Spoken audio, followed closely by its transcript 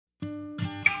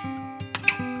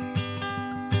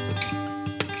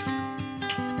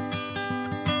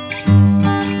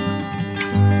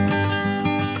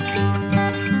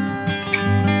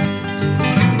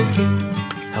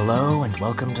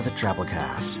Welcome to the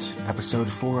Drabblecast, episode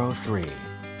 403.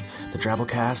 The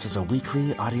Drabblecast is a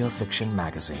weekly audio fiction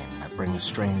magazine that brings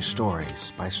strange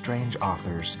stories by strange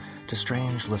authors to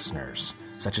strange listeners,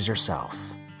 such as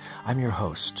yourself. I'm your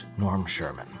host, Norm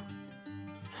Sherman.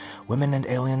 Women and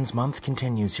Aliens Month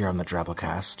continues here on the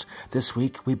Drabblecast. This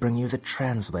week, we bring you The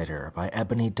Translator by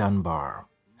Eboni Dunbar.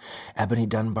 Eboni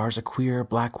Dunbar is a queer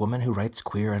black woman who writes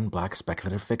queer and black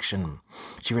speculative fiction.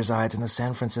 She resides in the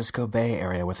San Francisco Bay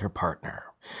Area with her partner.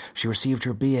 She received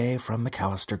her BA from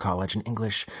Macalester College in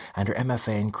English and her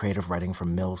MFA in creative writing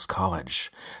from Mills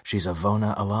College. She's a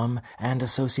VONA Alum and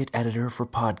associate editor for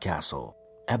PodCastle.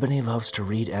 Eboni loves to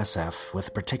read SF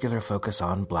with particular focus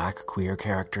on black queer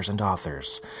characters and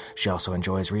authors. She also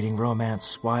enjoys reading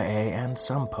romance, YA, and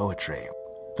some poetry.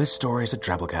 This story is a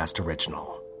Drabblecast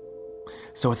original.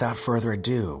 So without further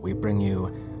ado, we bring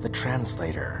you The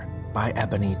Translator by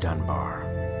Eboni Dunbar.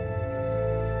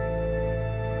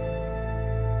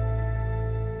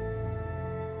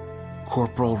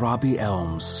 Corporal Robbie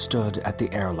Elms stood at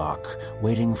the airlock,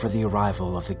 waiting for the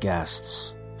arrival of the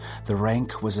guests. The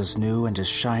rank was as new and as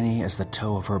shiny as the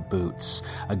toe of her boots,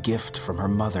 a gift from her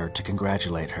mother to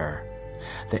congratulate her.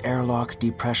 The airlock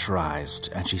depressurized,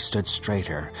 and she stood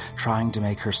straighter, trying to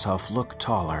make herself look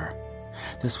taller.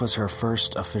 This was her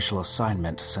first official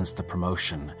assignment since the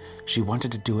promotion. She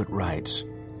wanted to do it right.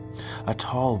 A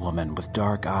tall woman with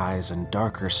dark eyes and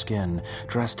darker skin,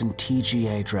 dressed in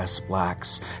TGA dress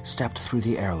blacks, stepped through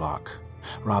the airlock.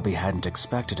 Robbie hadn't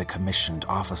expected a commissioned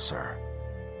officer.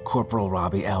 "Corporal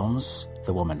Robbie Elms,"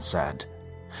 the woman said.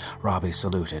 Robbie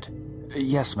saluted.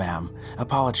 "Yes, ma'am.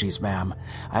 Apologies, ma'am.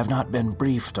 I have not been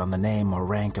briefed on the name or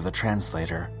rank of the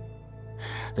translator."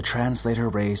 The translator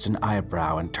raised an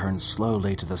eyebrow and turned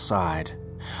slowly to the side.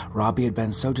 Robbie had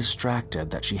been so distracted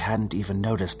that she hadn't even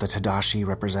noticed the Tadashi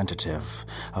representative,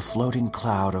 a floating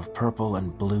cloud of purple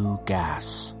and blue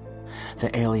gas.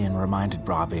 The alien reminded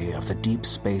Robbie of the deep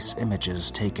space images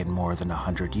taken more than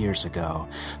 100 years ago,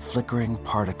 flickering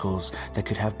particles that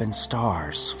could have been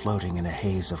stars floating in a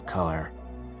haze of color.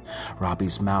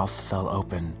 Robbie's mouth fell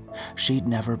open. She'd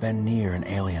never been near an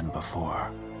alien before.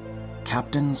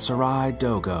 "Captain Sarai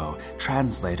Dogo,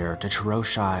 translator to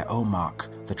Chiroshai Omok,"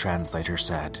 the translator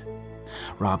said.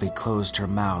 Robbie closed her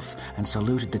mouth and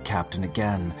saluted the captain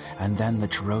again, and then the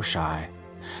Chiroshai.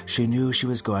 She knew she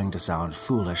was going to sound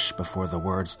foolish before the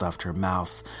words left her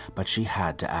mouth, but she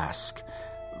had to ask.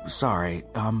 Sorry,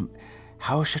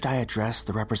 how should I address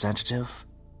the representative?"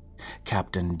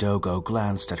 Captain Dogo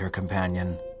glanced at her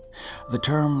companion. "The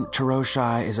term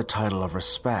Chiroshai is a title of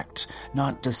respect,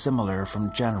 not dissimilar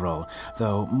from general,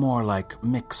 though more like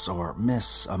mix or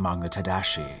miss among the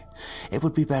Tadashi. It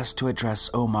would be best to address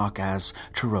Omok as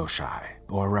Chiroshai,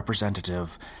 or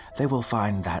representative. They will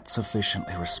find that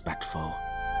sufficiently respectful."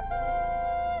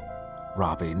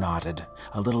 Robbie nodded,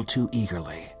 a little too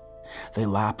eagerly. They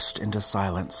lapsed into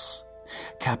silence.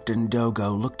 Captain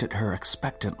Dogo looked at her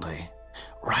expectantly.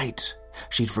 Right,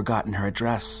 she'd forgotten her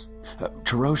address.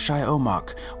 "Chiroshai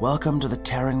Omok, welcome to the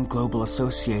Terran Global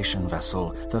Association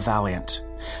vessel, the Valiant.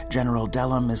 General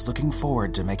Dellum is looking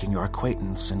forward to making your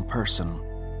acquaintance in person."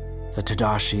 The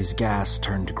Tadashi's gas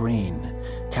turned green.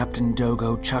 Captain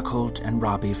Dogo chuckled, and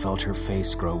Robbie felt her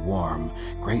face grow warm,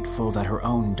 grateful that her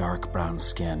own dark brown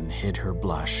skin hid her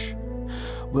blush.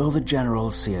 "Will the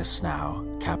General see us now?"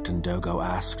 Captain Dogo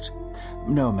asked.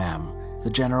 "No, ma'am. The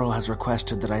General has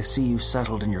requested that I see you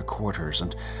settled in your quarters,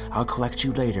 and I'll collect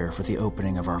you later for the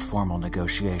opening of our formal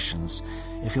negotiations.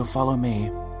 If you'll follow me."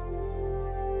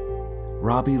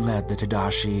 Robbie led the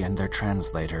Tadashi and their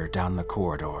translator down the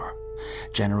corridor.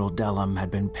 General Dellum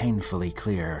had been painfully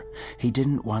clear. He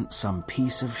didn't want some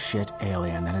piece of shit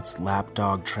alien and its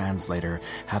lapdog translator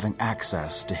having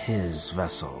access to his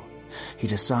vessel.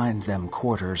 He'd assigned them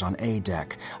quarters on A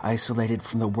deck, isolated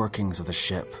from the workings of the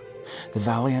ship. The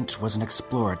Valiant was an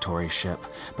exploratory ship,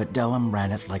 but Dellum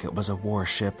ran it like it was a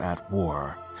warship at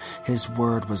war. His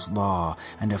word was law,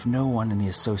 and if no one in the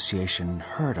association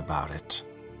heard about it.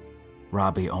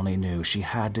 Robbie only knew she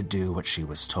had to do what she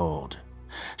was told.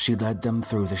 She led them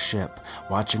through the ship,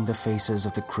 watching the faces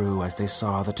of the crew as they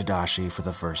saw the Tadashi for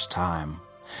the first time.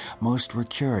 Most were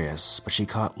curious, but she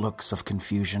caught looks of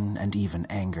confusion and even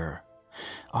anger.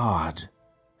 Odd.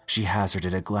 She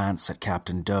hazarded a glance at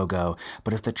Captain Dogo,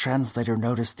 but if the translator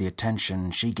noticed the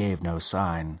attention, she gave no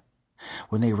sign.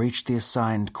 When they reached the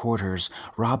assigned quarters,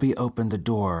 Robbie opened the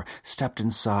door, stepped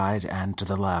inside, and to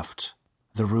the left.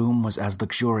 The room was as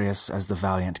luxurious as the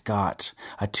Valiant got,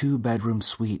 a 2-bedroom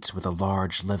suite with a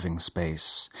large living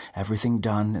space, everything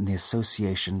done in the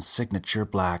association's signature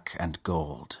black and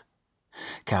gold.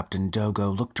 Captain Dogo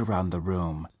looked around the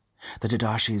room. The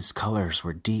Tadashi's colors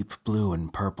were deep blue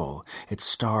and purple, its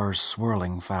stars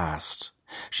swirling fast.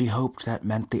 She hoped that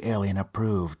meant the alien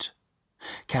approved.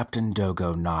 Captain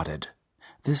Dogo nodded.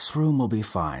 "This room will be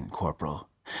fine, Corporal.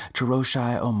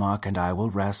 Chiroshai Omak and I will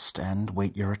rest and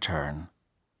wait your return."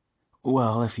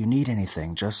 "Well, if you need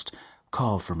anything, just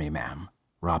call for me, ma'am,"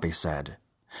 Robbie said.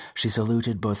 She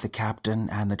saluted both the captain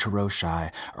and the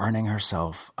Chiroshai, earning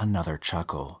herself another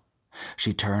chuckle.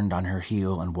 She turned on her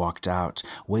heel and walked out,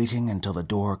 waiting until the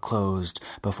door closed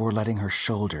before letting her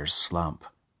shoulders slump.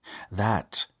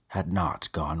 That had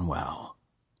not gone well.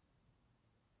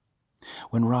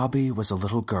 When Robbie was a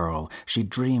little girl, she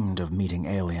dreamed of meeting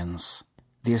aliens.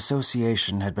 The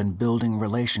association had been building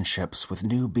relationships with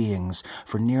new beings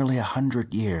for nearly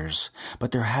 100 years,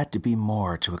 but there had to be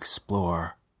more to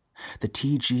explore. The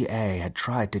TGA had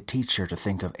tried to teach her to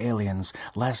think of aliens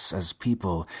less as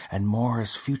people and more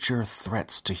as future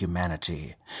threats to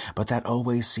humanity, but that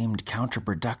always seemed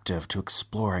counterproductive to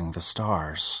exploring the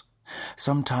stars.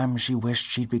 Sometimes she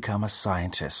wished she'd become a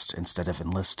scientist instead of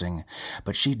enlisting,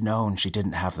 but she'd known she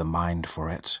didn't have the mind for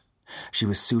it. She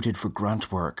was suited for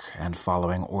grunt work and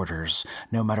following orders,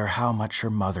 no matter how much her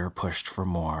mother pushed for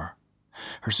more.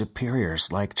 Her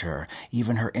superiors liked her,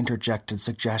 even her interjected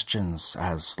suggestions,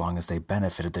 as long as they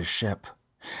benefited the ship.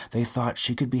 They thought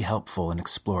she could be helpful in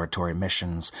exploratory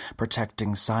missions,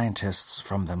 protecting scientists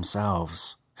from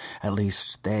themselves. At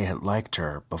least they had liked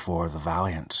her before the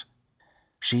Valiant.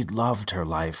 She'd loved her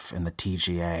life in the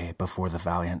TGA before the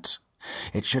Valiant.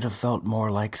 It should have felt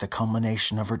more like the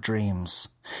culmination of her dreams.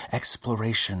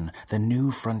 Exploration, the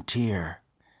new frontier.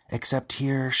 Except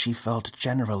here she felt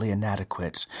generally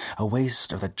inadequate, a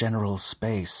waste of the general's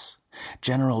space.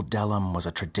 General Dellum was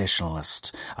a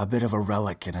traditionalist, a bit of a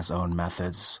relic in his own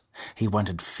methods. He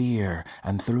wanted fear,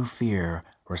 and through fear,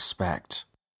 respect.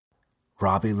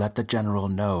 Robbie let the general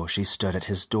know she stood at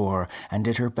his door and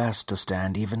did her best to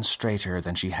stand even straighter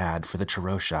than she had for the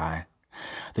Chiroshai.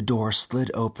 The door slid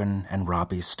open and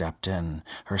Robbie stepped in,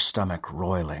 her stomach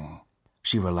roiling.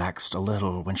 She relaxed a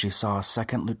little when she saw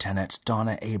Second Lieutenant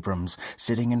Donna Abrams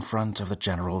sitting in front of the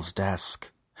general's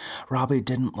desk. Robbie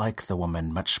didn't like the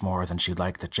woman much more than she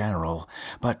liked the general,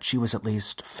 but she was at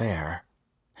least fair.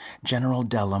 General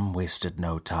Dellum wasted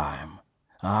no time.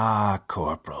 "Ah,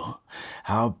 Corporal,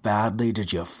 how badly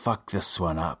did you fuck this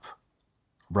one up?"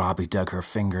 Robbie dug her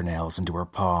fingernails into her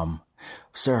palm.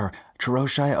 "Sir,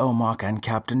 Chiroshai Omak and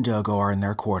Captain Dogo are in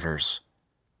their quarters."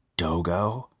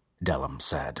 "Dogo?" Dellum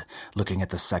said, looking at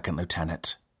the second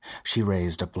lieutenant. She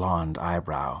raised a blonde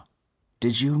eyebrow.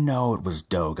 "Did you know it was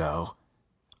Dogo?"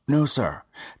 "No, sir.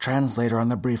 Translator on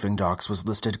the briefing docs was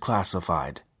listed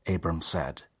classified," Abrams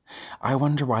said. "I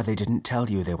wonder why they didn't tell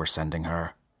you they were sending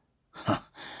her."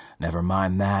 "Never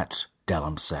mind that,"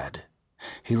 Dellum said.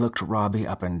 He looked Robbie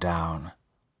up and down.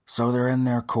 "So they're in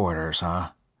their quarters,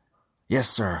 huh?" "Yes,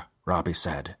 sir," Robbie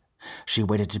said. She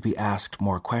waited to be asked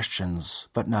more questions,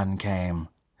 but none came.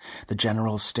 The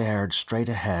general stared straight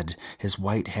ahead, his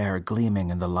white hair gleaming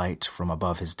in the light from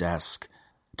above his desk.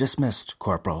 "Dismissed,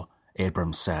 Corporal,"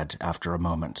 Abrams said after a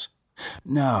moment.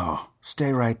 "No,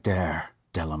 stay right there,"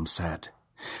 Dellum said.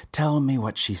 "Tell me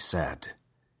what she said."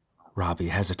 Robbie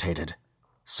hesitated.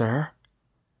 "Sir?"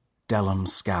 Dellum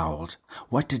scowled.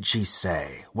 "What did she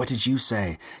say? What did you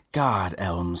say? God,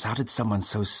 Elms, how did someone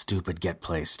so stupid get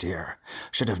placed here?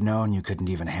 Should have known you couldn't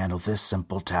even handle this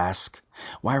simple task.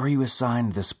 Why were you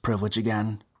assigned this privilege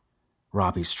again?"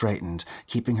 Robbie straightened,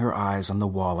 keeping her eyes on the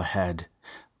wall ahead.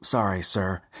 "Sorry,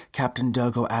 sir. Captain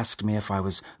Dogo asked me if I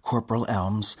was Corporal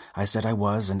Elms. I said I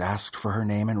was and asked for her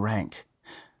name and rank."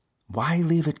 "Why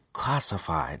leave it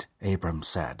classified?" Abrams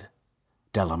said.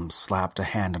 Dellum slapped a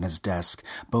hand on his desk.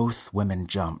 Both women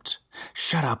jumped.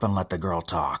 "Shut up and let the girl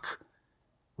talk."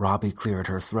 Robbie cleared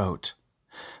her throat.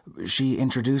 "She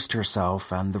introduced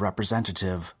herself and the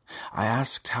representative. I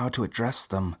asked how to address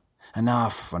them."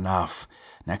 Enough.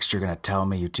 Next you're going to tell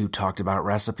me you two talked about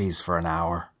recipes for an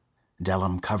hour."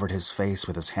 Dellum covered his face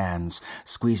with his hands,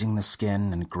 squeezing the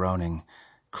skin and groaning.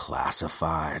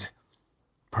 "Classified."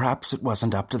 "Perhaps it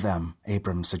wasn't up to them,"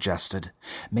 Abrams suggested.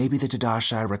 "Maybe the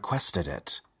Tadashai requested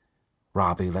it."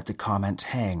 Robbie let the comment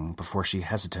hang before she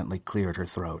hesitantly cleared her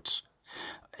throat.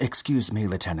 "Excuse me,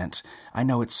 Lieutenant. I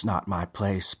know it's not my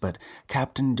place, but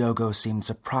Captain Dogo seemed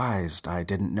surprised I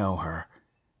didn't know her."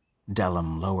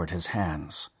 Dellum lowered his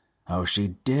hands. "Oh, she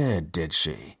did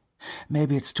she?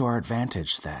 Maybe it's to our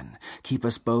advantage, then. Keep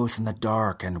us both in the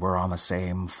dark and we're on the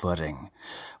same footing.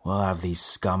 We'll have these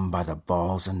scum by the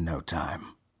balls in no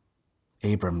time."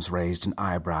 Abrams raised an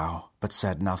eyebrow, but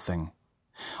said nothing.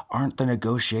 "Aren't the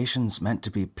negotiations meant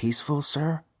to be peaceful,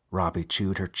 sir?" Robbie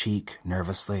chewed her cheek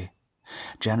nervously.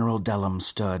 General Dellum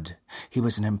stood. He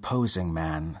was an imposing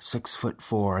man,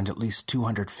 6'4" and at least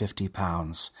 250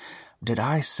 pounds. Did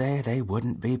I say they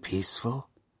wouldn't be peaceful?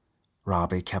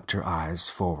 Robbie kept her eyes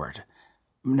forward.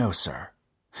 No, sir.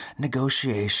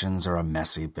 Negotiations are a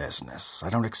messy business. I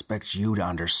don't expect you to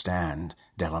understand,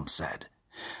 Dellum said.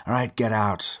 All right, get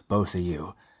out, both of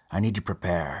you. I need to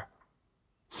prepare.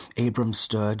 Abram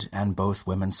stood, and both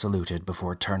women saluted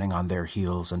before turning on their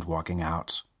heels and walking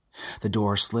out. The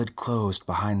door slid closed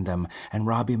behind them, and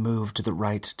Robbie moved to the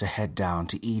right to head down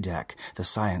to E-Deck, the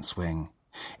science wing.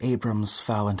 Abrams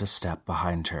fell into step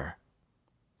behind her.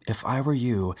 If I were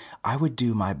you, I would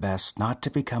do my best not to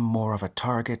become more of a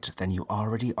target than you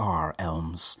already are,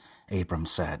 Elms,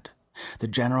 Abrams said. The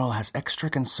general has extra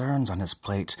concerns on his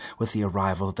plate with the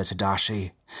arrival of the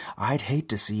Tadashi. I'd hate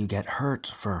to see you get hurt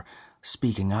for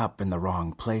speaking up in the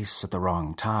wrong place at the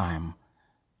wrong time.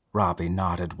 Robbie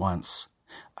nodded once.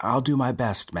 I'll do my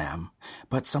best, ma'am,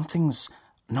 but something's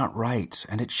not right,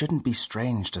 and it shouldn't be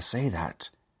strange to say that.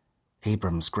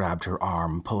 Abrams grabbed her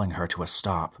arm, pulling her to a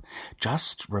stop.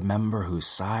 Just remember whose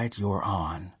side you're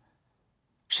on.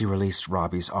 She released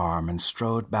Robbie's arm and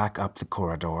strode back up the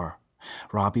corridor.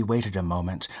 Robbie waited a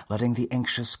moment, letting the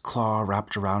anxious claw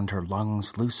wrapped around her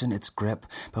lungs loosen its grip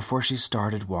before she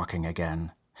started walking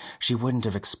again. She wouldn't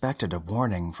have expected a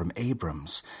warning from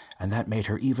Abrams, and that made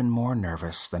her even more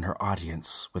nervous than her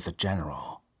audience with the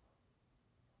general.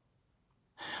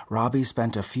 Robbie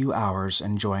spent a few hours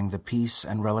enjoying the peace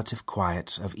and relative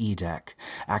quiet of E-Deck,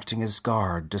 acting as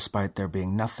guard despite there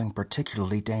being nothing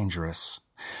particularly dangerous.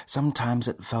 Sometimes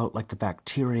it felt like the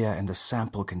bacteria in the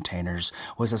sample containers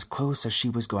was as close as she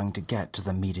was going to get to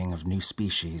the meeting of new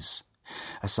species.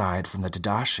 Aside from the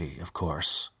Tadashi, of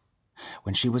course.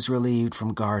 When she was relieved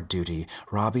from guard duty,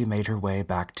 Robbie made her way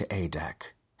back to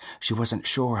A-Deck. She wasn't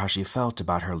sure how she felt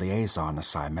about her liaison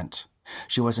assignment.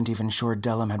 She wasn't even sure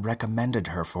Dellum had recommended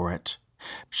her for it.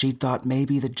 She'd thought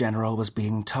maybe the general was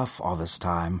being tough all this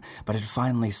time, but had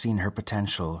finally seen her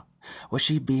potential. Was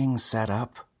she being set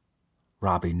up?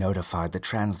 Robbie notified the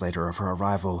translator of her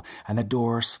arrival, and the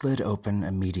door slid open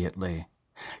immediately.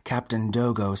 Captain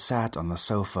Dogo sat on the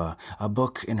sofa, a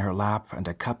book in her lap and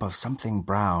a cup of something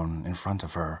brown in front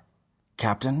of her.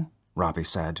 "Captain?" Robbie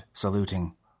said,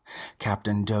 saluting.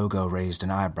 Captain Dogo raised an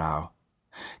eyebrow.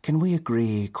 "Can we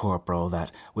agree, Corporal,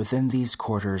 that within these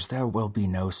quarters there will be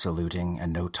no saluting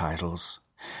and no titles?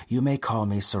 You may call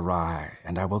me Sarai,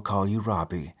 and I will call you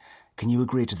Robbie. Can you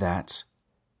agree to that?"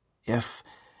 If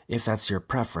that's your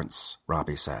preference,"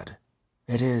 Robbie said.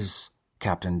 "It is."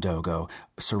 Captain Dogo,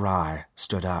 Sarai,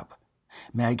 stood up.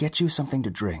 "May I get you something to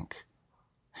drink?"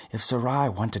 If Sarai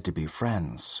wanted to be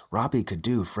friends, Robbie could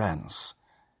do friends.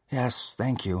 "Yes,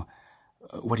 thank you.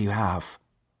 What do you have?"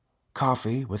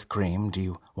 "Coffee with cream. Do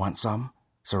you want some?"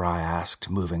 Sarai asked,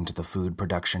 moving to the food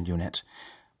production unit.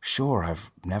 "Sure,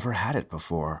 I've never had it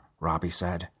before," Robbie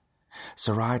said.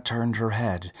 Sarai turned her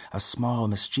head, a small,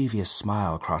 mischievous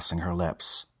smile crossing her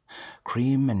lips.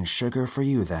 "Cream and sugar for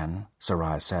you, then,"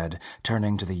 Sarai said,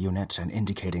 turning to the unit and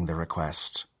indicating the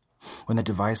request. When the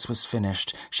device was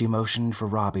finished, she motioned for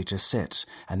Robbie to sit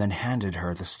and then handed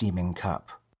her the steaming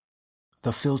cup.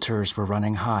 The filters were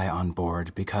running high on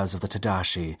board because of the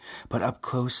Tadashi, but up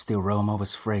close the aroma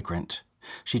was fragrant.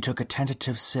 She took a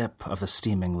tentative sip of the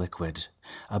steaming liquid.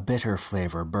 A bitter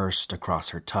flavor burst across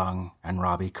her tongue, and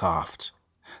Robbie coughed.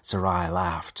 Sarai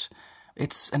laughed.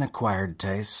 "It's an acquired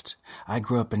taste. I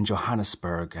grew up in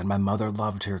Johannesburg, and my mother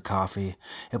loved her coffee.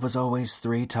 It was always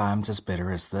 3 times as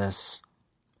bitter as this."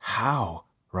 "How?"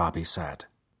 Robbie said.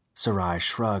 Sarai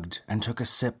shrugged and took a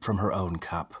sip from her own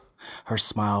cup. Her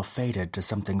smile faded to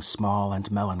something small and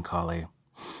melancholy.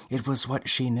 It was what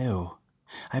she knew.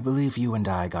 "I believe you and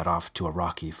I got off to a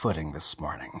rocky footing this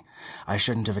morning. I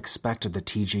shouldn't have expected the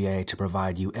TGA to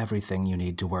provide you everything you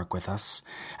need to work with us,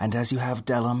 and as you have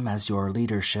Dellum as your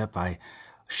leadership, I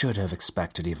should have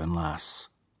expected even less."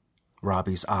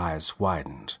 Robbie's eyes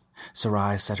widened.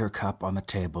 Sarai set her cup on the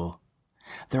table.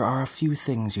 "There are a few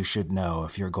things you should know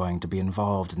if you're going to be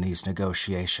involved in these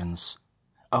negotiations."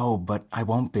 "Oh, but I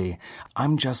won't be.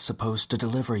 I'm just supposed to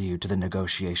deliver you to the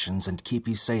negotiations and keep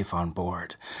you safe on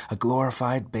board. A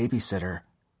glorified babysitter."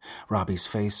 Robbie's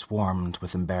face warmed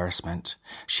with embarrassment.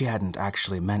 She hadn't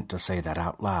actually meant to say that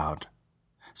out loud.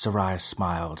 Sarai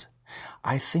smiled.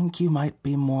 "I think you might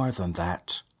be more than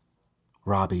that."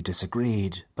 Robbie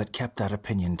disagreed, but kept that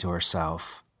opinion to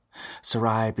herself.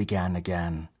 Sarai began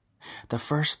again. "The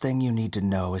first thing you need to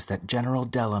know is that General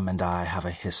Dellum and I have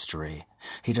a history.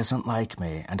 He doesn't like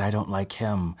me, and I don't like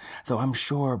him, though I'm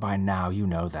sure by now you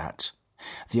know that.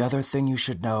 The other thing you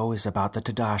should know is about the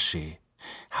Tadashi.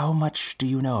 How much do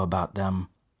you know about them?"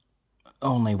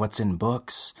 Only what's in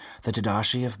books. The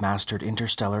Tadashi have mastered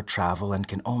interstellar travel and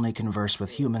can only converse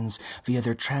with humans via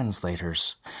their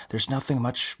translators. There's nothing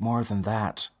much more than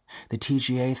that. The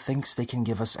TGA thinks they can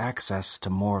give us access to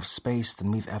more of space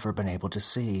than we've ever been able to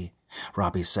see,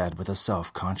 Robbie said with a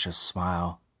self-conscious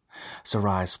smile.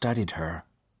 Sarai studied her.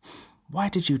 Why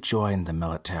did you join the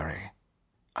military?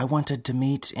 I wanted to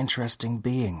meet interesting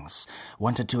beings,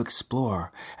 wanted to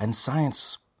explore, and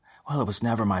science, well, it was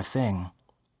never my thing.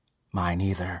 Mine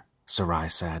either, Sarai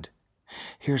said.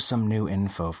 Here's some new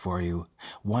info for you.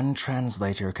 One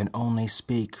translator can only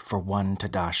speak for one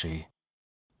Tadashi.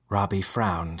 Robbie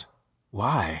frowned.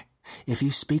 Why? If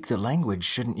you speak the language,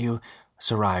 shouldn't you?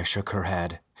 Sarai shook her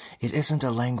head. It isn't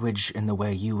a language in the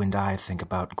way you and I think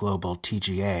about global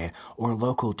TGA, or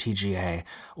local TGA,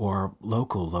 or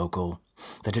local.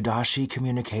 The Tadashi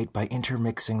communicate by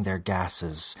intermixing their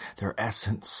gases, their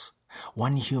essence.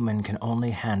 One human can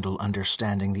only handle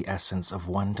understanding the essence of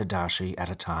one Tadashi at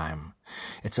a time.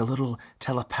 It's a little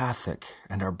telepathic,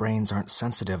 and our brains aren't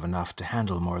sensitive enough to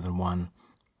handle more than one.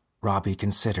 Robbie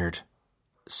considered.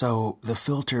 So the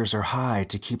filters are high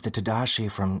to keep the Tadashi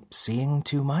from seeing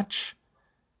too much?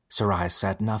 Sarai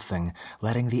said nothing,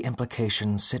 letting the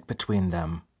implication sit between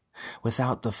them.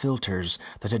 Without the filters,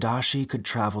 the Tadashi could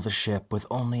travel the ship with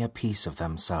only a piece of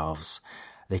themselves.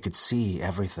 They could see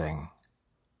everything.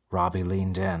 Robbie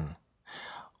leaned in.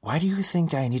 Why do you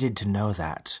think I needed to know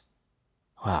that?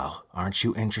 Well, aren't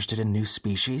you interested in new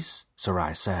species?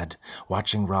 Sarai said,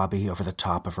 watching Robbie over the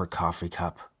top of her coffee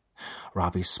cup.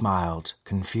 Robbie smiled,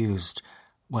 confused.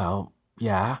 Well,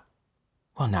 yeah.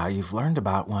 Well, now you've learned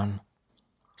about one.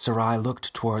 Sarai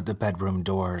looked toward the bedroom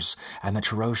doors, and the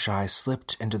Chiroshai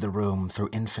slipped into the room through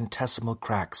infinitesimal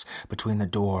cracks between the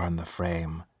door and the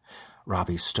frame.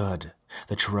 Robbie stood.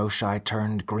 The Chiroshai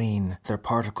turned green, their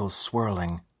particles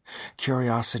swirling.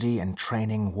 Curiosity and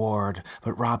training warred,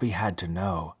 but Robbie had to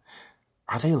know.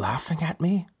 Are they laughing at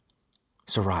me?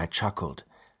 Sarai chuckled.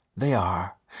 They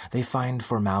are. They find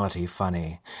formality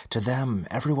funny. To them,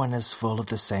 everyone is full of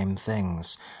the same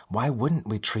things. Why wouldn't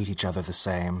we treat each other the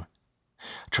same?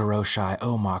 Chiroshai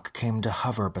Omok came to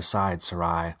hover beside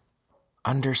Sarai.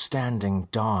 Understanding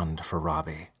dawned for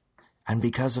Robbie. And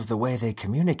because of the way they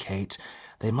communicate,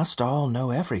 they must all know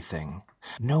everything.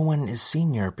 No one is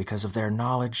senior because of their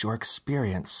knowledge or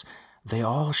experience. They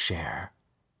all share.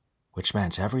 Which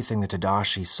meant everything the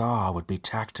Tadashi saw would be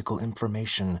tactical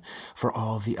information for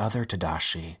all the other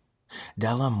Tadashi.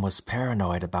 Delim was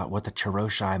paranoid about what the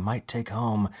Chiroshai might take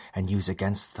home and use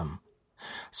against them.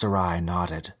 Sarai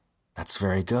nodded. That's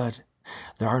very good.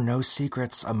 There are no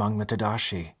secrets among the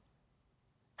Tadashi.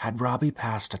 Had Robbie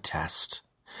passed a test?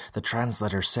 The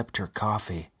translator sipped her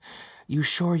coffee. You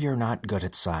sure you're not good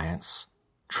at science?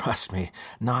 Trust me,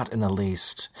 not in the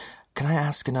least. Can I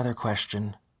ask another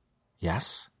question?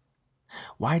 Yes?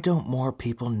 Why don't more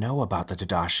people know about the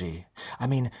Tadashi? I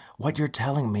mean, what you're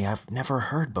telling me I've never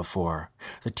heard before.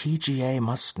 The TGA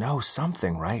must know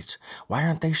something, right? Why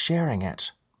aren't they sharing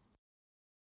it?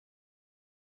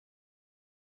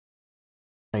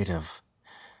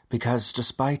 Because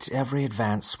despite every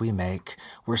advance we make,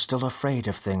 we're still afraid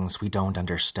of things we don't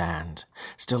understand,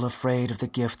 still afraid of the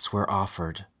gifts we're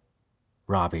offered.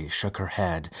 Robbie shook her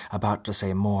head, about to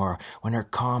say more, when her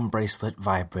comm bracelet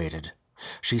vibrated.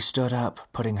 She stood up,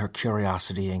 putting her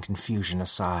curiosity and confusion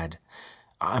aside.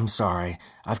 I'm sorry,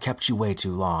 I've kept you way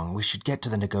too long. We should get to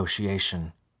the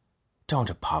negotiation. Don't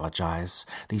apologize.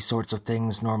 These sorts of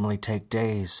things normally take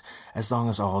days, as long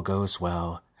as all goes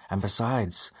well. And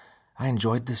besides, I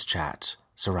enjoyed this chat,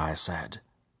 Sarai said.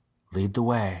 Lead the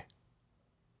way.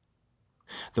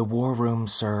 The war room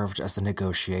served as the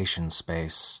negotiation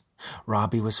space.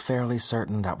 Robbie was fairly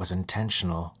certain that was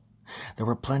intentional. There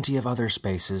were plenty of other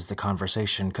spaces the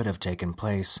conversation could have taken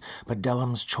place, but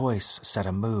Delim's choice set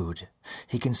a mood.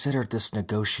 He considered this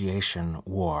negotiation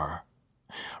war.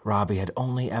 Robbie had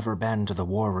only ever been to the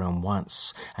war room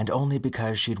once, and only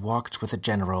because she'd walked with the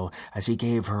general as he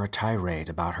gave her a tirade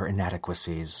about her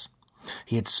inadequacies.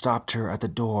 He had stopped her at the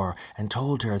door and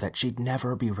told her that she'd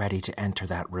never be ready to enter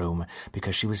that room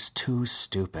because she was too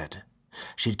stupid.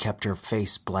 She'd kept her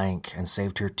face blank and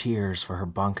saved her tears for her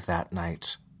bunk that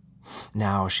night.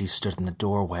 Now she stood in the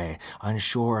doorway,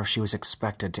 unsure if she was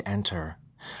expected to enter.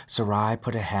 Sarai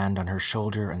put a hand on her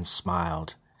shoulder and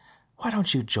smiled. Why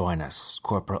don't you join us,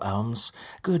 Corporal Elms?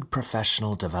 Good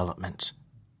professional development.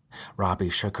 Robbie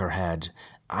shook her head.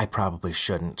 I probably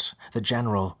shouldn't. The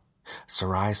general...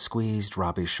 Sarai squeezed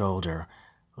Robbie's shoulder.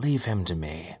 Leave him to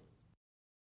me.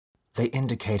 They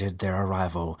indicated their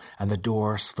arrival, and the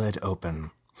door slid open.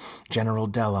 General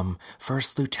Dellum,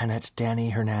 First Lieutenant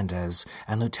Danny Hernandez,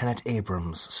 and Lieutenant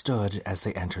Abrams stood as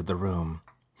they entered the room.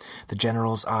 The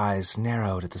general's eyes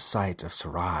narrowed at the sight of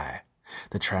Sarai.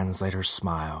 The translator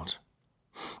smiled.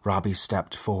 Robbie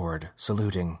stepped forward,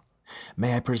 saluting.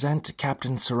 "May I present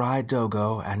Captain Sarai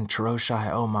Dogo and Chiroshai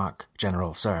Omak,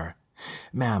 General, sir.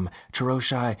 Ma'am,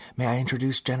 Chiroshai, may I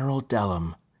introduce General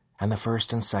Dellum and the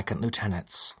first and second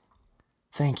lieutenants?"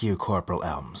 "Thank you, Corporal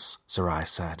Elms," Sarai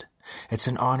said. "It's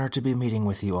an honor to be meeting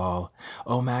with you all.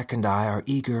 Omak and I are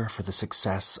eager for the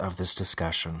success of this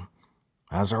discussion."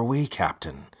 "As are we,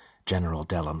 Captain," General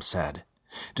Dellum said.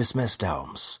 "Dismissed,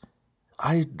 Elms."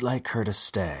 "I'd like her to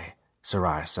stay,"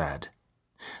 Sarai said.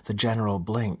 The general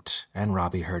blinked, and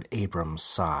Robbie heard Abrams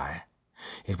sigh.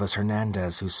 It was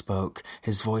Hernandez who spoke,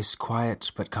 his voice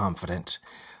quiet but confident.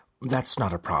 "That's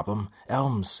not a problem.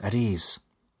 Elms, at ease."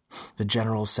 The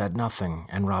general said nothing,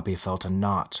 and Robbie felt a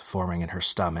knot forming in her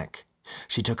stomach.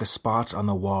 She took a spot on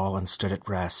the wall and stood at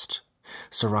rest.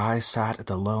 Sarai sat at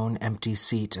the lone empty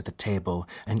seat at the table,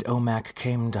 and Omak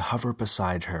came to hover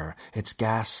beside her, its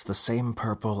gas the same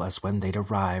purple as when they'd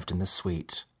arrived in the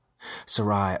suite.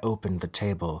 Sarai opened the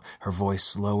table, her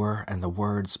voice lower and the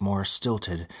words more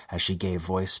stilted as she gave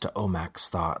voice to Omak's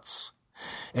thoughts.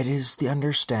 "It is the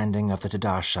understanding of the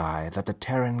Tadashi that the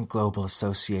Terran Global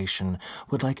Association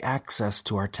would like access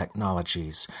to our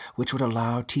technologies, which would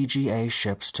allow TGA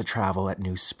ships to travel at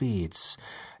new speeds.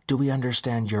 Do we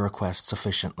understand your request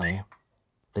sufficiently?"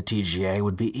 "The TGA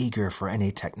would be eager for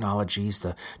any technologies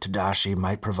the Tadashi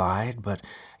might provide, but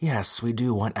yes, we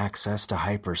do want access to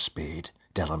hyperspeed,"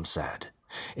 Dellum said.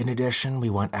 "In addition, we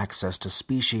want access to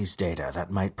species data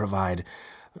that might provide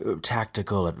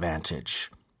tactical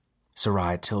advantage."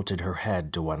 Sarai tilted her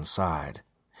head to one side.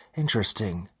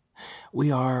 "Interesting.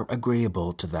 We are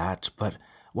agreeable to that, but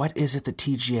what is it the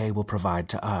TGA will provide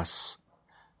to us?"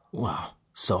 "Well,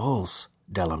 souls,"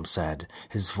 Dellum said,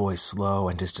 his voice low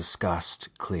and his disgust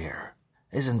clear.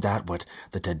 "Isn't that what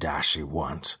the Tadashi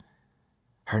want?"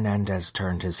 Hernandez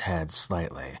turned his head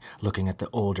slightly, looking at the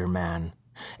older man.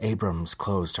 Abrams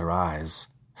closed her eyes.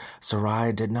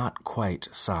 Sarai did not quite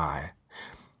sigh.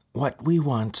 "What we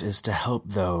want is to help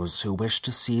those who wish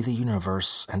to see the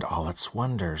universe and all its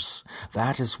wonders.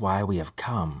 That is why we have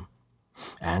come.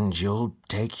 And you'll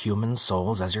take human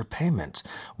souls as your payment,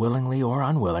 willingly or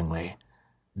unwillingly."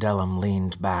 Dellum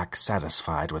leaned back,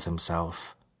 satisfied with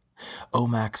himself.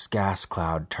 Omak's gas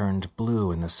cloud turned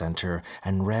blue in the center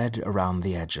and red around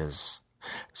the edges.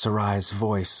 Sarai's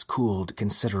voice cooled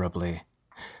considerably.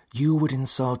 "You would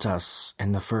insult us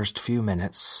in the first few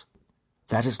minutes."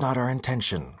 "That is not our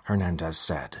intention," Hernandez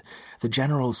said. "The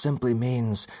general simply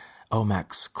means—"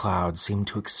 Omak's cloud seemed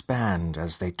to expand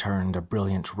as they turned a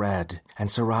brilliant red, and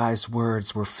Sarai's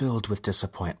words were filled with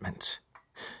disappointment.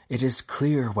 "It is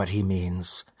clear what he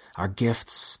means. Our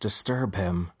gifts disturb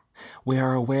him. We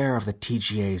are aware of the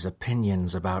TGA's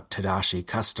opinions about Tadashi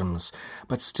customs,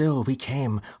 but still we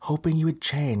came hoping you had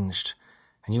changed,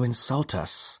 and you insult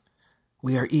us.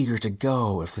 We are eager to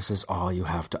go if this is all you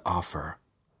have to offer."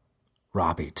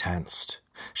 Robbie tensed.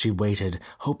 She waited,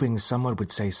 hoping someone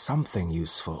would say something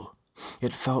useful.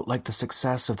 It felt like the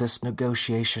success of this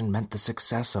negotiation meant the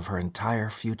success of her entire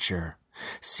future.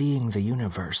 Seeing the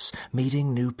universe,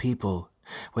 meeting new people.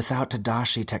 Without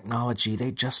Tadashi technology,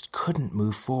 they just couldn't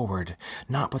move forward,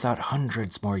 not without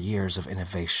hundreds more years of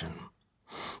innovation.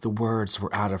 The words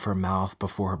were out of her mouth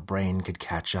before her brain could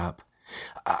catch up.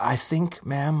 "I think,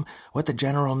 ma'am, what the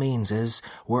general means is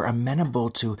we're amenable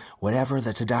to whatever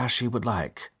the Tadashi would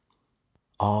like."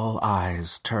 All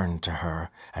eyes turned to her,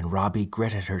 and Robbie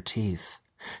gritted her teeth.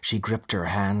 She gripped her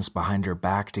hands behind her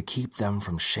back to keep them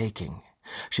from shaking.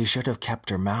 She should have kept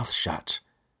her mouth shut.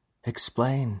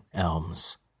 "Explain,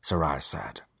 Elms," Sarai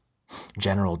said.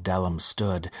 General Dellum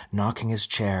stood, knocking his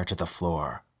chair to the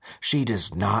floor. "She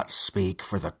does not speak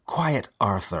for the quiet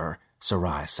Arthur,"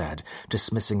 Sarai said,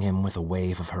 dismissing him with a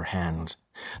wave of her hand.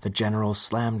 The general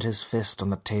slammed his fist on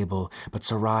the table, but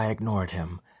Sarai ignored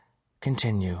him.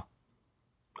 "Continue."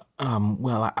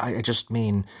 Well, I just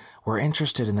mean, we're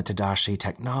interested in the Tadashi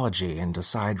technology, and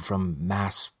aside from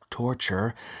mass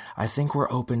torture, I think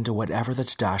we're open to whatever the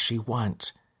Tadashi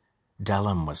want."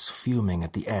 Dellum was fuming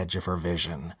at the edge of her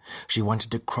vision. She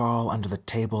wanted to crawl under the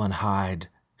table and hide.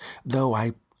 "Though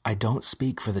I don't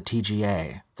speak for the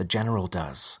TGA, the general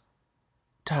does."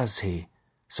 "Does he?"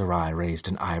 Sarai raised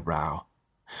an eyebrow.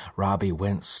 Robbie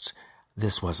winced.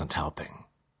 This wasn't helping.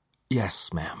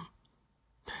 "Yes, ma'am."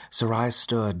 Sarai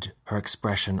stood, her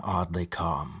expression oddly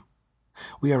calm.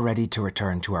 "We are ready to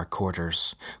return to our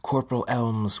quarters. Corporal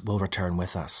Elms will return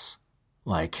with us."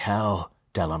 "Like hell,"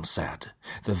 Dellum said.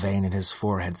 The vein in his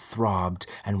forehead throbbed,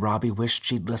 and Robbie wished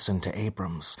she'd listened to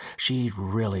Abrams. She'd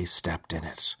really stepped in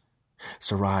it.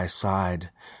 Sarai sighed.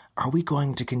 Are we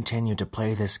going to continue to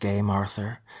play this game,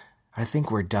 Arthur? I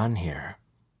think we're done here.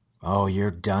 Oh, you're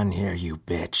done here, you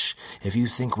bitch. If you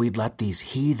think we'd let these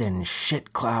heathen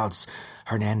shit clouds...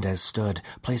 Hernandez stood,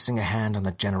 placing a hand on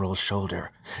the general's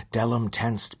shoulder. Dellum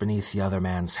tensed beneath the other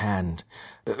man's hand.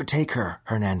 Take her,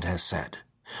 Hernandez said.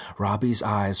 Robbie's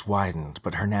eyes widened,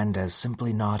 but Hernandez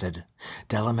simply nodded.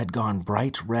 Dellum had gone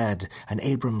bright red, and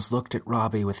Abrams looked at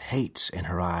Robbie with hate in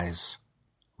her eyes.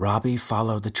 Robbie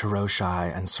followed the Cheroshai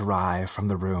and Sarai from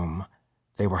the room.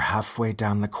 They were halfway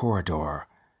down the corridor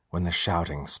when the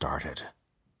shouting started.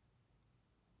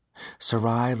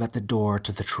 Sarai let the door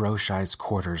to the Cheroshai's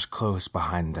quarters close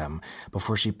behind them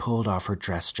before she pulled off her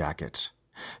dress jacket.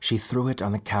 She threw it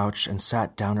on the couch and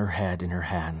sat down, her head in her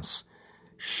hands.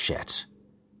 Shit.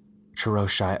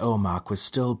 Cheroshai Omak was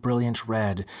still brilliant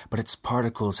red, but its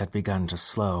particles had begun to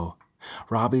slow.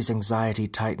 Robbie's anxiety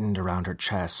tightened around her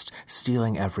chest,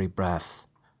 stealing every breath.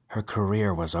 Her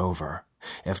career was over.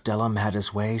 If Dellum had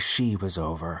his way, she was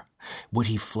over. Would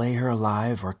he flay her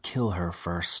alive or kill her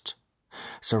first?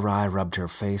 Sarai rubbed her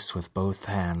face with both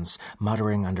hands,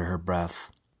 muttering under her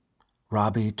breath.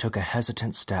 Robbie took a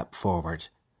hesitant step forward.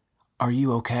 Are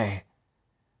you okay?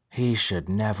 He should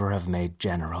never have made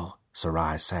general,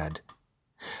 Sarai said.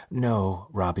 No,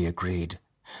 Robbie agreed.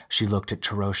 She looked at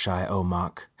Cheroshai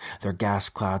Omak. Their gas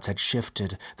clouds had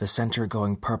shifted, the center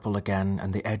going purple again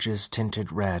and the edges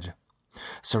tinted red.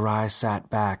 Sarai sat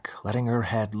back, letting her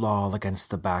head loll against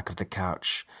the back of the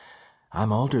couch.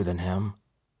 I'm older than him.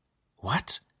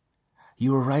 What?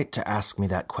 You were right to ask me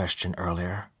that question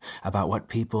earlier, about what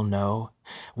people know.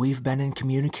 We've been in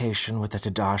communication with the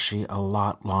Tadashi a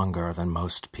lot longer than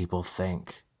most people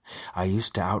think. I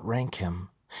used to outrank him.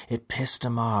 It pissed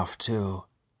him off, too.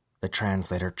 The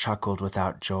translator chuckled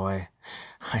without joy.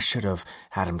 I should have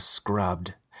had him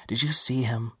scrubbed. Did you see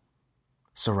him?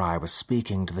 Sarai was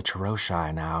speaking to the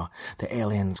Cheroshai now. The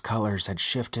alien's colors had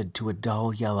shifted to a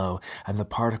dull yellow, and the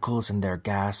particles in their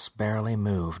gas barely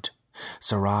moved.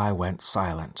 Sarai went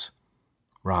silent.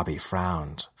 Robbie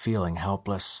frowned, feeling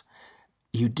helpless.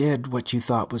 You did what you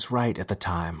thought was right at the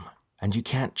time, and you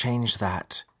can't change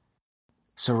that.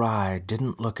 Sarai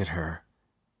didn't look at her.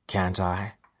 Can't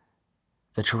I?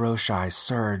 The Cheroshai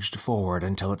surged forward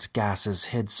until its gases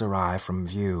hid Sarai from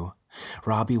view.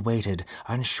 Robbie waited,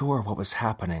 unsure what was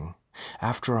happening.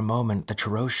 After a moment, the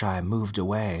Cheroshai moved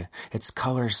away, its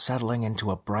colors settling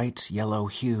into a bright yellow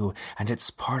hue and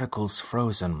its particles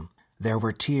frozen. There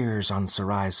were tears on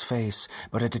Sarai's face,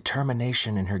 but a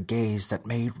determination in her gaze that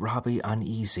made Robbie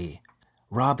uneasy.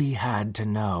 Robbie had to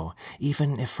know,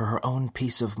 even if for her own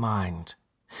peace of mind.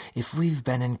 If we've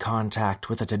been in contact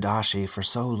with the Tadashi for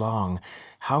so long,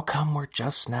 how come we're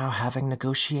just now having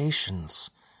negotiations?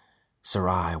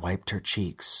 Sarai wiped her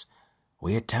cheeks.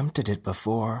 We attempted it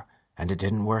before, and it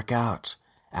didn't work out.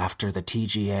 After the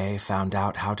TGA found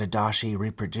out how Tadashi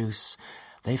reproduce,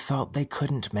 they felt they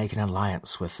couldn't make an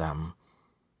alliance with them.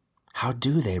 How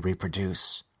do they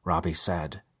reproduce? Robbie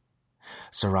said.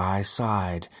 Sarai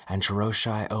sighed, and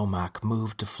Cheroshai Omak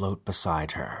moved to float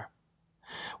beside her.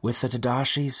 With the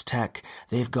Tadashi's tech,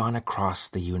 they've gone across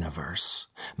the universe,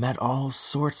 met all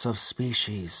sorts of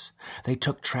species. They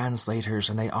took translators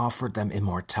and they offered them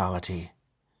immortality.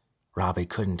 Robbie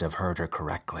couldn't have heard her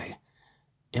correctly.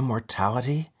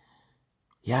 Immortality?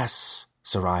 Yes,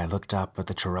 Sarai looked up at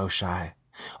the Cheroshai.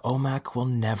 Omak will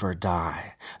never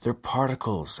die. They're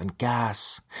particles and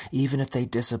gas. Even if they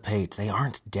dissipate, they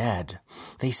aren't dead.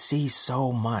 They see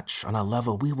so much on a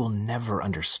level we will never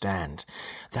understand.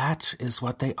 That is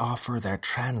what they offer their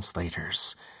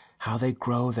translators, how they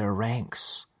grow their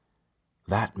ranks.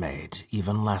 That made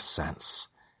even less sense.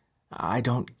 I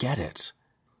don't get it.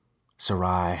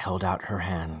 Sarai held out her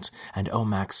hand, and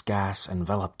Omak's gas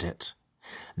enveloped it.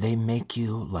 They make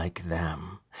you like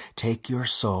them. Take your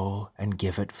soul and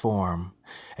give it form,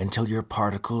 until you're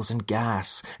particles and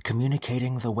gas,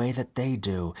 communicating the way that they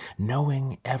do,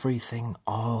 knowing everything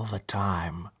all the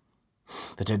time.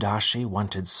 The Tadashi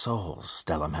wanted souls,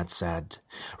 Dellum had said.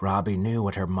 Robbie knew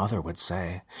what her mother would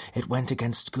say. It went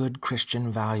against good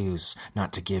Christian values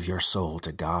not to give your soul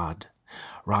to God.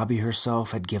 Robbie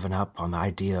herself had given up on the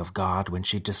idea of God when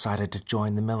she decided to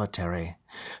join the military.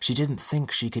 She didn't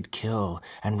think she could kill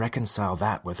and reconcile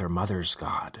that with her mother's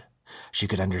God. She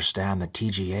could understand the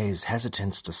TGA's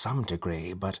hesitance to some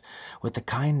degree, but with the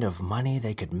kind of money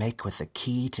they could make with the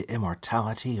key to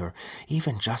immortality or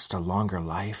even just a longer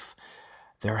life,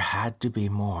 there had to be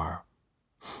more.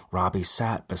 Robbie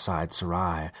sat beside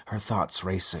Sarai, her thoughts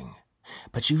racing.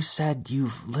 But you said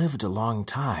you've lived a long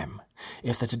time.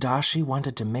 If the Tadashi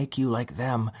wanted to make you like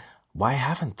them, why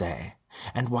haven't they?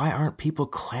 And why aren't people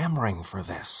clamoring for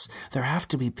this? There have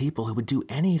to be people who would do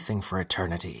anything for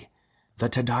eternity. The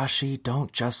Tadashi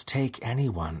don't just take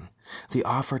anyone. The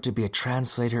offer to be a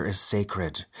translator is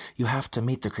sacred. You have to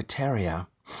meet the criteria.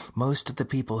 Most of the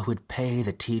people who would pay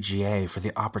the TGA for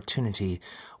the opportunity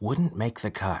wouldn't make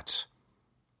the cut.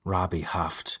 Robbie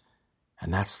huffed.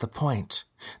 And that's the point.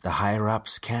 The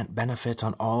higher-ups can't benefit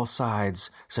on all sides,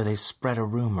 so they spread a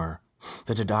rumor.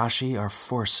 The Tadashi are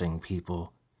forcing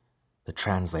people. The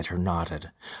translator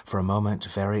nodded, for a moment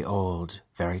very old,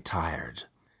 very tired.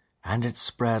 And it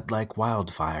spread like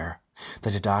wildfire. The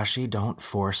Tadashi don't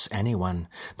force anyone.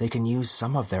 They can use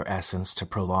some of their essence to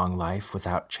prolong life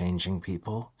without changing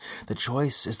people. The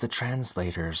choice is the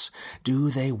translator's.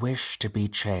 Do they wish to be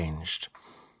changed?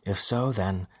 If so,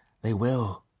 then they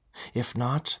will. If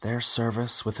not, their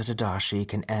service with the Tadashi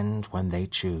can end when they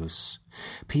choose.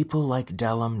 People like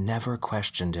Delum never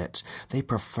questioned it. They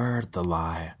preferred the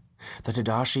lie. The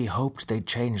Tadashi hoped they'd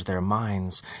change their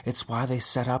minds. It's why they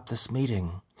set up this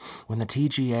meeting. When the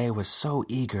TGA was so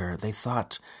eager, they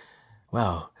thought,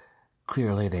 well,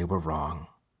 clearly they were wrong.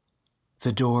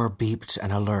 The door beeped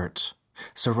an alert.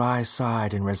 Sarai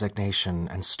sighed in resignation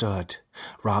and stood.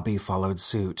 Robbie followed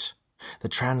suit. The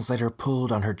translator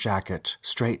pulled on her jacket,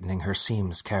 straightening her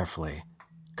seams carefully.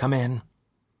 Come in.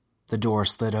 The door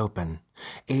slid open.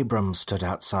 Abrams stood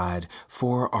outside,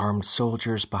 4 armed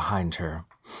soldiers behind her.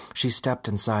 She stepped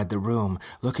inside the room,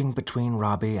 looking between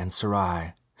Robbie and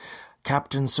Sarai.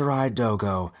 Captain Sarai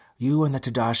Dogo, you and the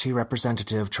Tadashi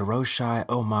representative Chiroshai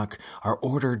Omak are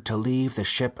ordered to leave the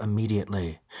ship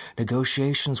immediately.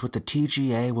 Negotiations with the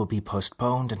TGA will be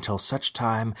postponed until such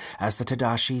time as the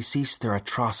Tadashi cease their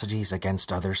atrocities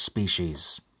against other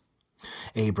species.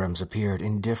 Abrams appeared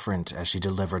indifferent as she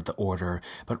delivered the order,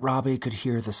 but Robbie could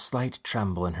hear the slight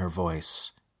tremble in her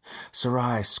voice.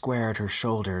 Sarai squared her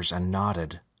shoulders and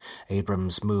nodded.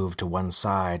 Abrams moved to one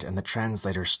side, and the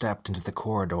translator stepped into the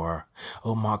corridor,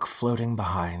 Omak floating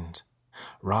behind.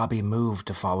 Robbie moved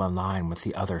to fall in line with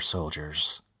the other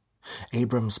soldiers.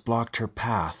 Abrams blocked her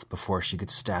path before she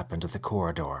could step into the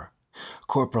corridor.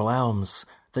 Corporal Elms,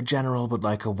 the general would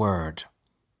like a word.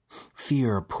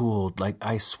 Fear pooled like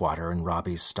ice water in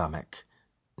Robbie's stomach.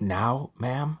 Now,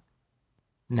 ma'am?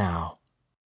 Now.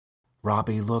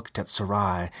 Robbie looked at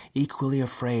Sarai, equally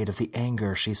afraid of the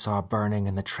anger she saw burning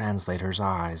in the translator's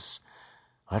eyes.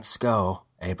 Let's go,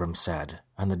 Abrams said,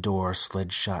 and the door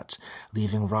slid shut,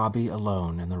 leaving Robbie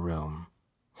alone in the room.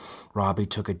 Robbie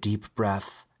took a deep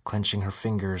breath, clenching her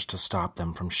fingers to stop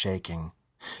them from shaking.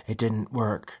 It didn't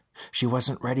work. She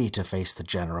wasn't ready to face the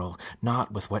general,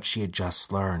 not with what she had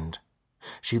just learned.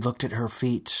 She looked at her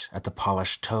feet, at the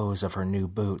polished toes of her new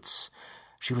boots.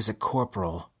 She was a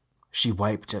corporal. She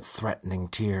wiped at threatening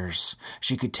tears.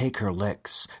 She could take her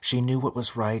licks. She knew what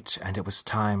was right, and it was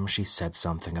time she said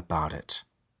something about it.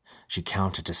 She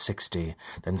counted to 60,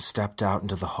 then stepped out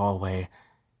into the hallway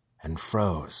and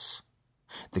froze.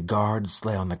 The guards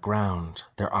lay on the ground,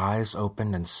 their eyes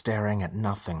open and staring at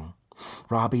nothing.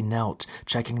 Robbie knelt,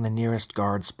 checking the nearest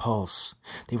guard's pulse.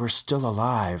 They were still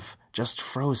alive, just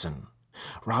frozen.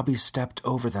 Robbie stepped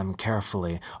over them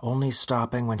carefully, only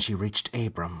stopping when she reached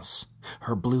Abrams.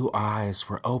 Her blue eyes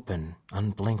were open,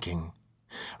 unblinking.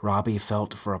 Robbie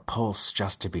felt for a pulse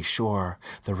just to be sure.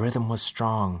 The rhythm was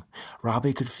strong.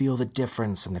 Robbie could feel the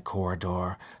difference in the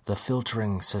corridor. The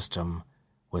filtering system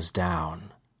was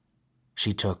down.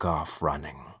 She took off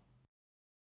running.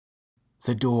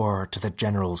 The door to the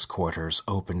general's quarters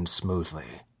opened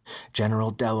smoothly.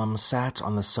 General Delum sat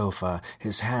on the sofa,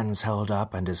 his hands held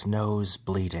up and his nose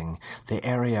bleeding, the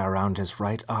area around his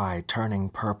right eye turning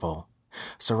purple.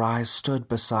 Sarai stood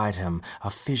beside him, a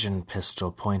fission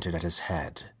pistol pointed at his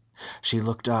head. She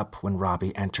looked up when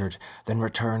Robbie entered, then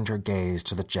returned her gaze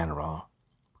to the general.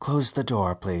 "Close the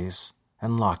door, please,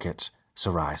 and lock it,"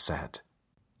 Sarai said.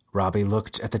 Robbie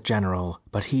looked at the general,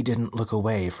 but he didn't look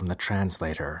away from the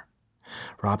translator.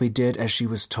 Robbie did as she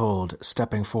was told,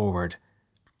 stepping forward.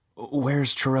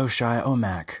 "Where's Chiroshai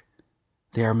Omak?"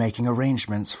 "They are making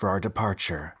arrangements for our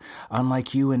departure.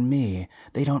 Unlike you and me,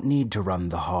 they don't need to run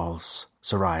the halls,"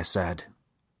 Sarai said.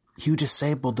 "You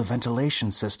disabled the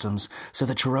ventilation systems so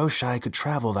that Chiroshai could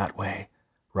travel that way,"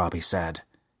 Robbie said.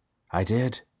 "I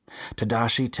did.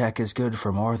 Tadashi tech is good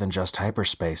for more than just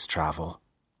hyperspace travel."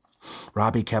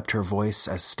 Robbie kept her voice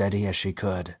as steady as she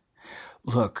could.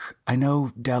 "Look, I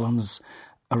know Delum's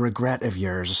a regret of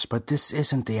yours, but this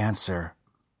isn't the answer."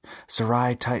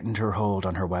 Sarai tightened her hold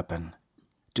on her weapon.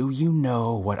 "Do you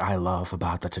know what I love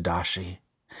about the Tadashi?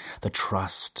 The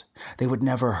trust. They would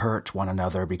never hurt one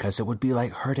another because it would be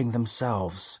like hurting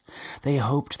themselves. They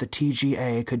hoped the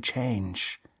TGA could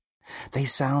change. They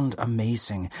sound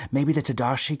amazing. Maybe the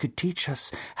Tadashi could teach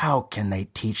us. How can they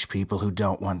teach people who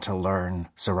don't want to learn?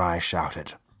 Sarai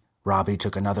shouted. Robbie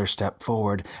took another step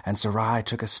forward, and Sarai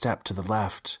took a step to the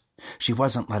left. She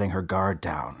wasn't letting her guard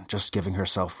down, just giving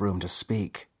herself room to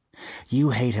speak.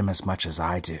 You hate him as much as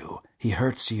I do. He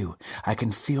hurts you. I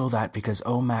can feel that because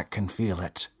Omak can feel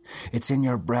it. It's in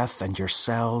your breath and your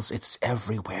cells. It's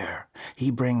everywhere.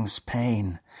 He brings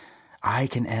pain. I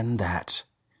can end that.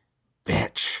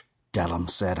 Bitch, Delum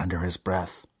said under his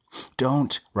breath.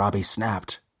 Don't, Robbie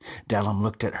snapped. Delum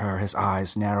looked at her, his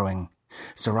eyes narrowing.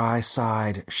 Sarai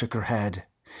sighed, shook her head.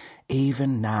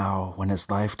 Even now, when his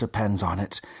life depends on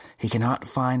it, he cannot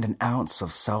find an ounce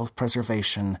of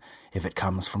self-preservation if it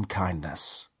comes from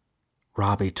kindness.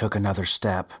 Robbie took another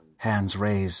step, hands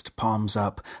raised, palms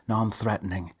up,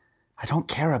 non-threatening. I don't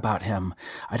care about him.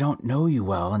 I don't know you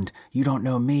well, and you don't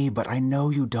know me, but I know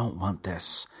you don't want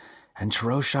this. And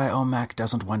Chiroshai Omak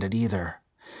doesn't want it either.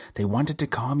 They wanted to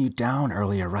calm you down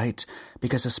earlier, right?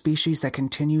 Because a species that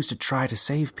continues to try to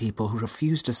save people who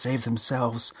refuse to save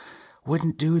themselves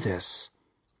wouldn't do this.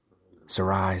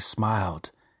 Sarai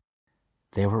smiled.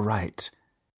 They were right.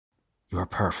 You're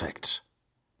perfect.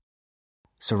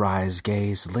 Sarai's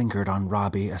gaze lingered on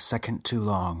Robbie a second too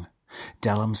long.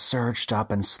 Delum surged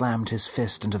up and slammed his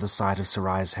fist into the side of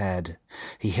Sarai's head.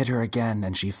 He hit her again,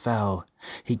 and she fell.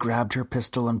 He grabbed her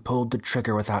pistol and pulled the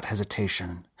trigger without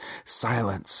hesitation.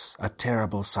 Silence, a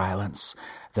terrible silence.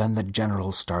 Then the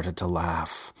general started to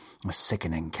laugh, a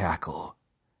sickening cackle.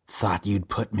 Thought you'd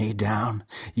put me down?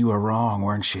 You were wrong,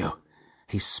 weren't you?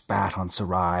 He spat on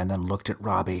Sarai and then looked at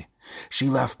Robbie. She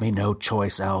left me no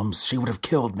choice, Elms. She would have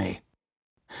killed me.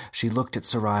 She looked at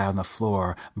Sarai on the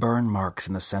floor, burn marks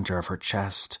in the center of her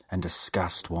chest, and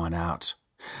disgust won out.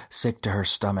 Sick to her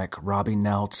stomach, Robbie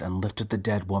knelt and lifted the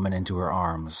dead woman into her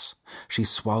arms. She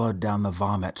swallowed down the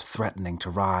vomit, threatening to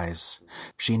rise.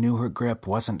 She knew her grip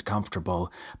wasn't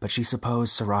comfortable, but she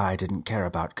supposed Sarai didn't care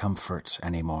about comfort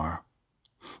anymore.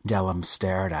 Delum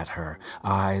stared at her,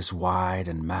 eyes wide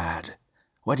and mad.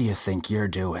 What do you think you're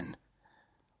doing?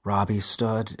 Robbie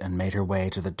stood and made her way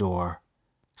to the door.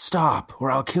 Stop,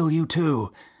 or I'll kill you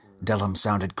too. Delum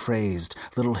sounded crazed,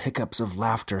 little hiccups of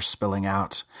laughter spilling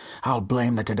out. I'll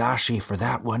blame the Tadashi for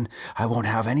that one. I won't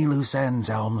have any loose ends,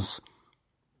 Elms.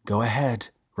 Go ahead,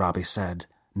 Robbie said,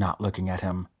 not looking at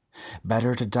him.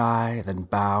 Better to die than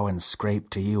bow and scrape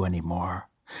to you anymore.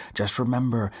 Just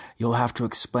remember, you'll have to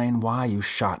explain why you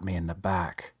shot me in the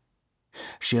back.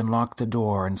 She unlocked the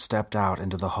door and stepped out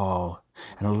into the hall.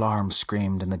 An alarm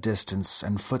screamed in the distance,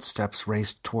 and footsteps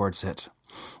raced towards it.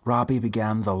 Robbie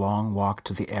began the long walk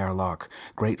to the airlock,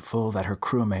 grateful that her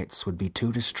crewmates would be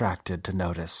too distracted to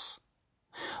notice.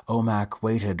 Omak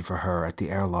waited for her at the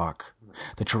airlock.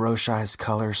 The Chiroshai's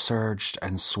color surged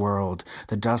and swirled,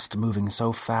 the dust moving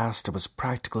so fast it was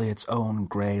practically its own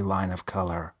gray line of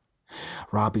color.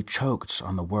 Robbie choked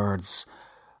on the words,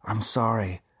 I'm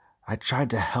sorry. I tried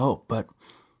to help, but...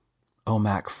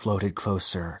 Omak floated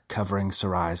closer, covering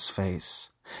Sarai's face.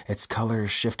 Its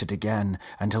colors shifted again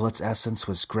until its essence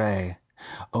was gray.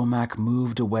 Omak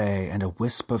moved away, and a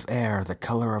wisp of air the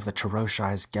color of the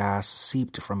Chiroshai's gas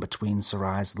seeped from between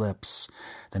Sarai's lips,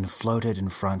 then floated in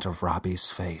front of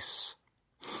Robbie's face.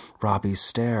 Robbie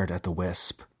stared at the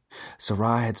wisp.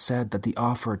 Sarai had said that the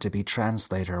offer to be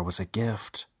translator was a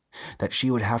gift, that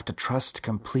she would have to trust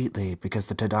completely because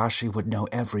the Tadashi would know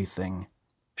everything.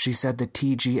 She said the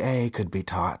TGA could be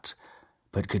taught,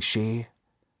 but could she?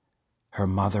 Her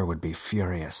mother would be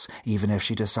furious, even if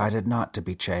she decided not to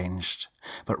be changed.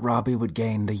 But Robbie would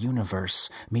gain the universe,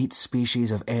 meet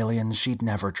species of aliens she'd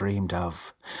never dreamed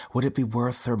of. Would it be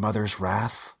worth her mother's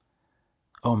wrath?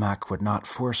 Omak would not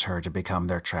force her to become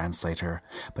their translator,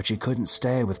 but she couldn't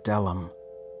stay with Delum.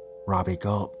 Robbie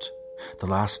gulped. The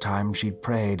last time she'd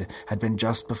prayed had been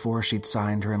just before she'd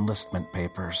signed her enlistment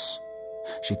papers.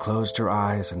 She closed her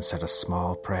eyes and said a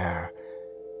small prayer,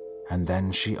 and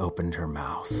then she opened her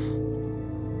mouth.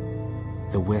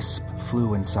 The wisp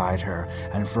flew inside her,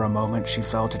 and for a moment she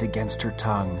felt it against her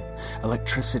tongue.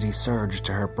 Electricity surged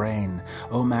to her brain,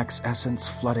 Omak's essence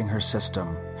flooding her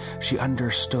system. She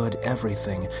understood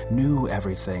everything, knew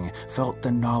everything, felt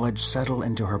the knowledge settle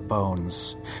into her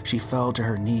bones. She fell to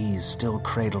her knees, still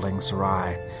cradling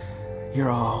Sarai.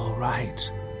 You're all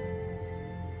right.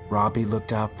 Robbie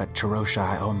looked up at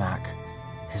Chiroshai Omak.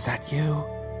 Is that you?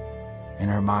 In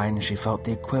her mind, she felt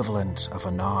the equivalent of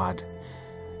a nod.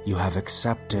 You have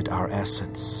accepted our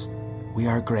essence. We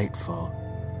are grateful.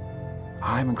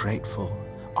 I'm grateful.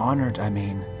 Honored, I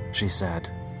mean, she said.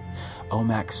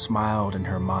 Omak smiled in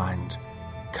her mind.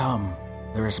 Come,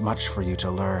 there is much for you to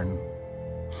learn.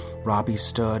 Robbie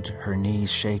stood, her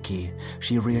knees shaky.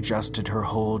 She readjusted her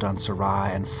hold on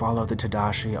Sarai and followed the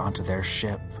Tadashi onto their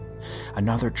ship.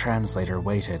 Another translator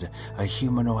waited, a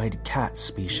humanoid cat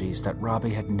species that Robbie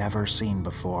had never seen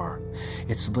before.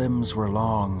 Its limbs were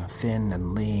long, thin,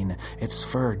 and lean, its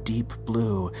fur deep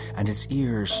blue, and its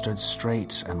ears stood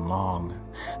straight and long.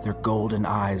 Their golden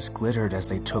eyes glittered as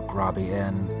they took Robbie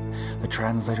in. The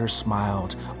translator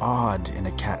smiled, awed in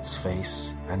a cat's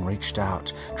face, and reached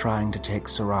out, trying to take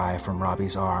Sarai from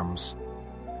Robbie's arms.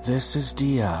 This is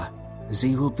Dia.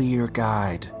 Z will be your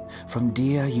guide. From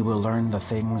Dia you will learn the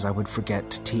things I would forget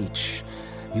to teach.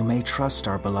 You may trust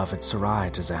our beloved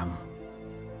Sarai to them.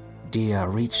 Dia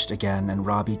reached again and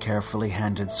Robbie carefully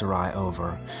handed Sarai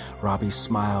over. Robbie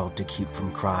smiled to keep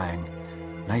from crying.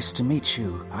 Nice to meet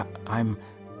you. I'm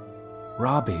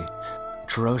Robbie.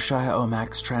 Chiroshai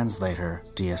Omak's translator,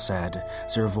 Dia said,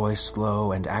 her voice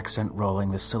low and accent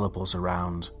rolling the syllables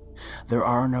around. There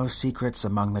are no secrets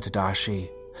among the Tadashi.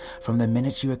 From the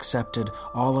minute you accepted,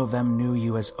 all of them knew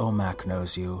you as Omak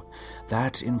knows you.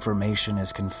 That information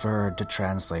is conferred to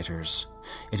translators.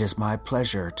 It is my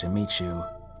pleasure to meet you.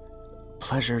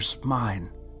 Pleasure's mine,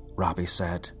 Robbie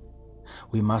said.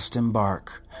 We must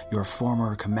embark. Your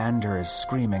former commander is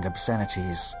screaming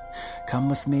obscenities. Come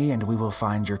with me and we will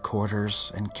find your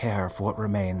quarters and care for what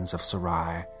remains of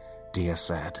Sarai, Dia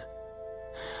said.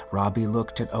 Robbie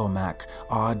looked at Omak,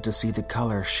 awed to see the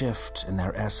color shift in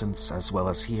their essence as well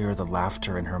as hear the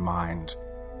laughter in her mind.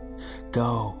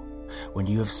 Go. When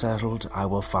you have settled, I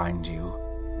will find you.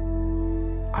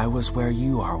 I was where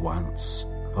you are once,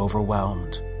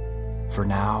 overwhelmed. For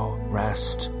now,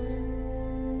 rest.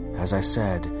 As I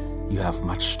said, you have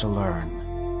much to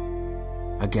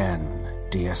learn. Again,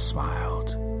 Dia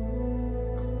smiled.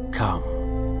 Come.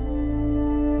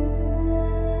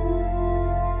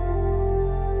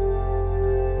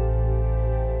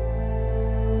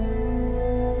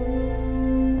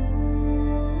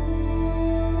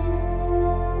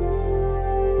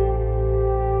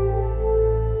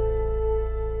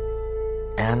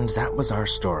 And that was our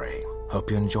story. Hope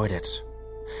you enjoyed it.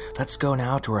 Let's go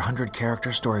now to our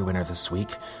 100-character story winner this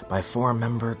week by forum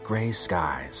member Gray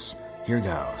Skies. Here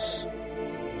goes.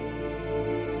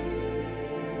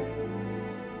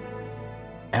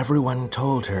 Everyone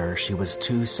told her she was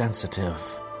too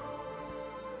sensitive.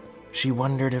 She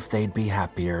wondered if they'd be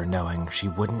happier knowing she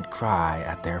wouldn't cry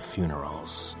at their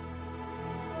funerals.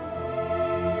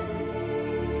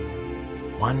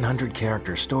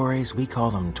 100-character stories, we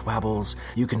call them twabbles.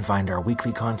 You can find our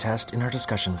weekly contest in our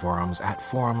discussion forums at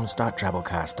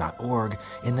forums.drabblecast.org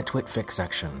in the TwitFix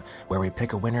section, where we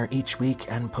pick a winner each week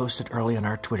and post it early on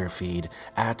our Twitter feed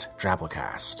at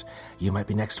Drabblecast. You might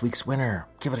be next week's winner.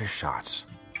 Give it a shot.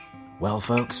 Well,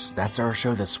 folks, that's our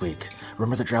show this week.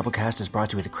 Remember that Drabblecast is brought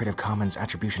to you with a Creative Commons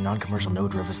Attribution Non-Commercial No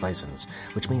Derivatives license,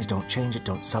 which means don't change it,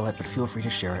 don't sell it, but feel free to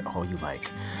share it all you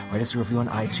like. Write us a review on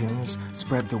iTunes,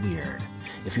 spread the weird.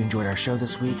 If you enjoyed our show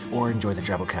this week, or enjoy the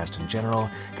Drabblecast in general,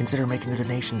 consider making a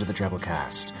donation to the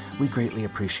Drabblecast. We greatly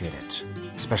appreciate it.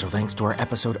 Special thanks to our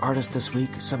episode artist this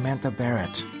week, Samantha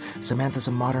Barrett. Samantha's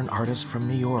a modern artist from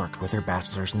New York with her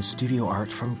bachelor's in studio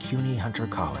art from CUNY Hunter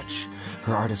College.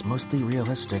 Her art is mostly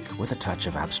realistic with a touch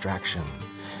of abstraction.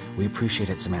 We appreciate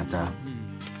it, Samantha.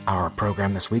 Our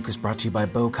program this week was brought to you by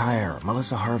Bo Kyer,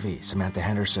 Melissa Harvey, Samantha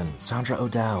Henderson, Sandra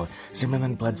O'Dowd,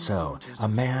 Zimmerman Bledsoe, A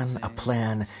Man, A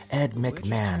Plan, Ed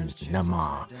McMahon,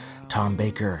 Nama, Tom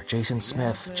Baker, Jason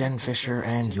Smith, Jen Fisher,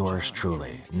 and yours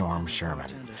truly, Norm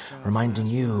Sherman, reminding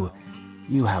you,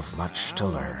 you have much to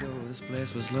learn. This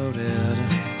place was loaded,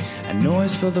 and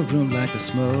noise filled the room like the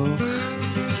smoke,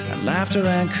 and laughter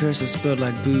and curses spilled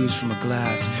like booze from a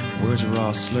glass. Words were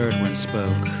all slurred when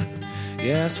spoke.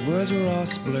 Yes, words were all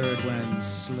blurred when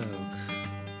slow.